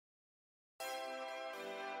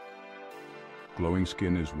Glowing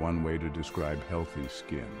skin is one way to describe healthy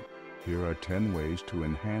skin. Here are 10 ways to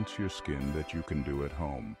enhance your skin that you can do at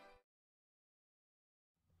home.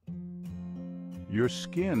 Your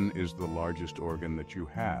skin is the largest organ that you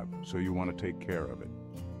have, so you want to take care of it.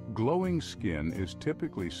 Glowing skin is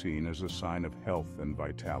typically seen as a sign of health and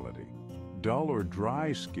vitality. Dull or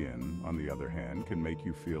dry skin, on the other hand, can make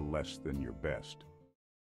you feel less than your best.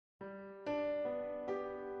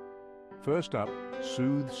 First up,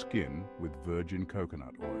 soothe skin with virgin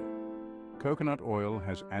coconut oil. Coconut oil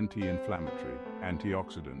has anti-inflammatory,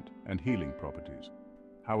 antioxidant, and healing properties.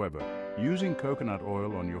 However, using coconut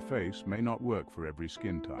oil on your face may not work for every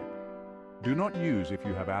skin type. Do not use if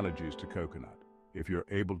you have allergies to coconut. If you're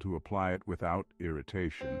able to apply it without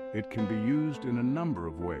irritation, it can be used in a number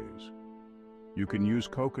of ways. You can use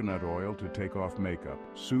coconut oil to take off makeup,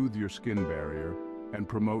 soothe your skin barrier, and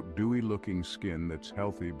promote dewy-looking skin that's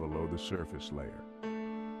healthy below the surface layer.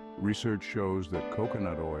 Research shows that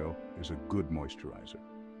coconut oil is a good moisturizer.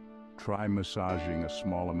 Try massaging a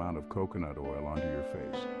small amount of coconut oil onto your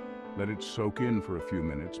face. Let it soak in for a few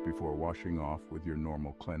minutes before washing off with your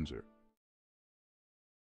normal cleanser.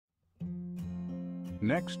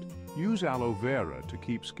 Next, use aloe vera to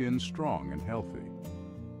keep skin strong and healthy.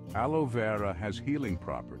 Aloe vera has healing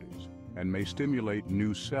properties and may stimulate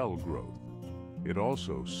new cell growth. It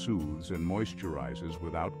also soothes and moisturizes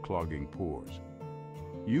without clogging pores.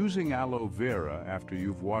 Using aloe vera after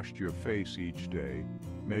you've washed your face each day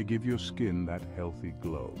may give your skin that healthy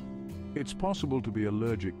glow. It's possible to be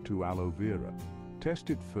allergic to aloe vera. Test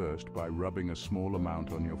it first by rubbing a small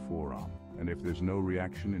amount on your forearm, and if there's no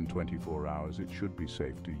reaction in 24 hours, it should be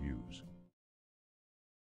safe to use.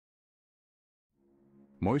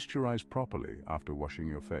 Moisturize properly after washing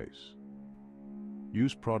your face.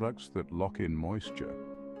 Use products that lock in moisture,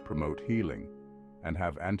 promote healing, and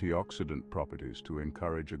have antioxidant properties to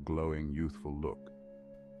encourage a glowing, youthful look.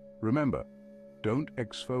 Remember, don't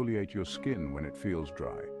exfoliate your skin when it feels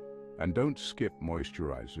dry, and don't skip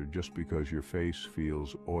moisturizer just because your face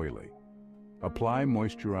feels oily. Apply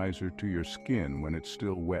moisturizer to your skin when it's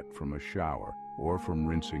still wet from a shower or from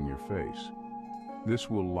rinsing your face. This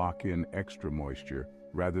will lock in extra moisture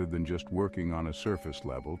rather than just working on a surface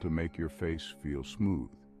level to make your face feel smooth.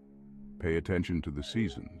 Pay attention to the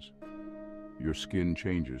seasons. Your skin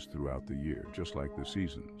changes throughout the year, just like the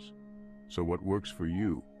seasons. So what works for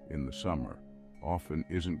you in the summer often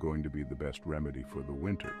isn't going to be the best remedy for the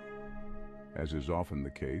winter. As is often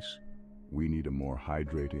the case, we need a more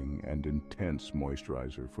hydrating and intense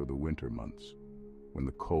moisturizer for the winter months, when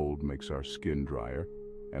the cold makes our skin drier,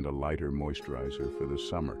 and a lighter moisturizer for the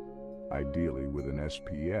summer, ideally with an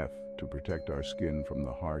SPF to protect our skin from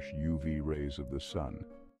the harsh UV rays of the sun.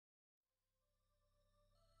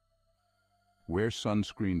 Wear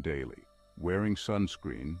sunscreen daily. Wearing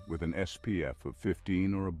sunscreen with an SPF of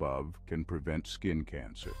 15 or above can prevent skin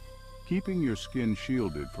cancer. Keeping your skin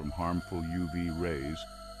shielded from harmful UV rays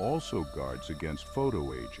also guards against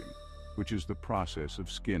photoaging, which is the process of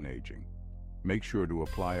skin aging. Make sure to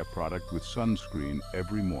apply a product with sunscreen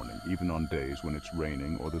every morning, even on days when it's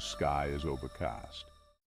raining or the sky is overcast.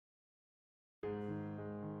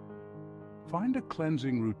 Find a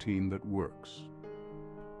cleansing routine that works.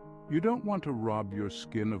 You don't want to rob your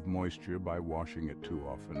skin of moisture by washing it too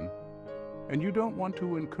often, and you don't want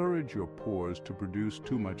to encourage your pores to produce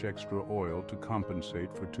too much extra oil to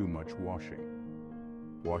compensate for too much washing.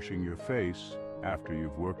 Washing your face after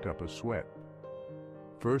you've worked up a sweat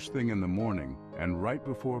first thing in the morning and right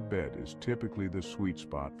before bed is typically the sweet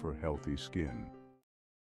spot for healthy skin.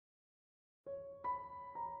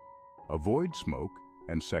 Avoid smoke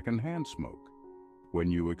and secondhand smoke.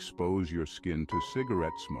 When you expose your skin to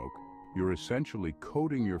cigarette smoke, you're essentially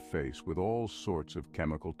coating your face with all sorts of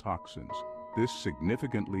chemical toxins. This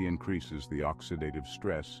significantly increases the oxidative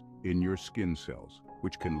stress in your skin cells,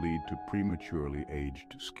 which can lead to prematurely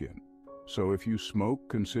aged skin. So if you smoke,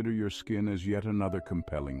 consider your skin as yet another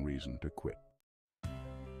compelling reason to quit.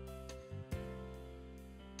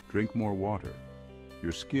 Drink more water.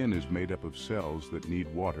 Your skin is made up of cells that need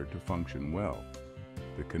water to function well.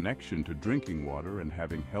 The connection to drinking water and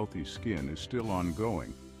having healthy skin is still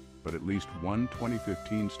ongoing, but at least one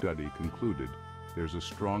 2015 study concluded there's a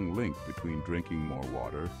strong link between drinking more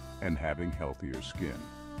water and having healthier skin.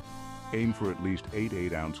 Aim for at least 8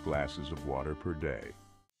 8-ounce glasses of water per day.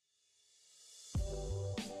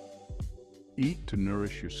 Eat to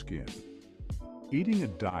nourish your skin. Eating a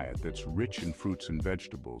diet that's rich in fruits and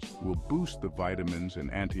vegetables will boost the vitamins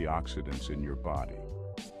and antioxidants in your body.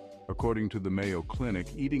 According to the Mayo Clinic,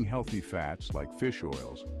 eating healthy fats like fish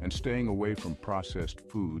oils and staying away from processed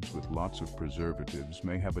foods with lots of preservatives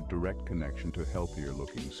may have a direct connection to healthier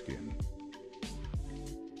looking skin.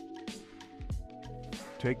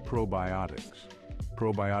 Take probiotics.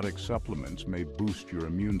 Probiotic supplements may boost your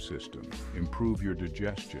immune system, improve your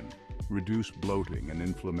digestion, reduce bloating and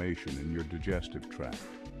inflammation in your digestive tract.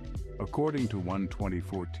 According to one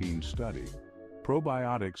 2014 study,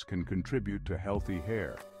 probiotics can contribute to healthy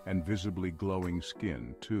hair and visibly glowing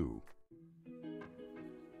skin, too.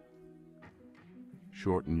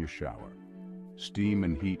 Shorten your shower. Steam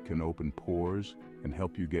and heat can open pores and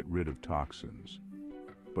help you get rid of toxins.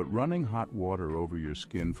 But running hot water over your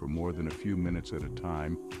skin for more than a few minutes at a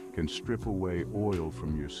time can strip away oil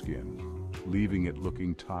from your skin, leaving it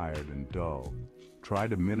looking tired and dull. Try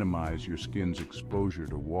to minimize your skin's exposure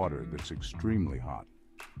to water that's extremely hot.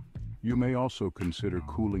 You may also consider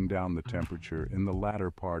cooling down the temperature in the latter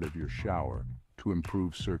part of your shower to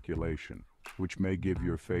improve circulation, which may give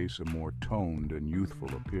your face a more toned and youthful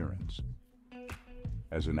appearance.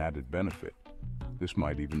 As an added benefit, this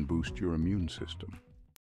might even boost your immune system.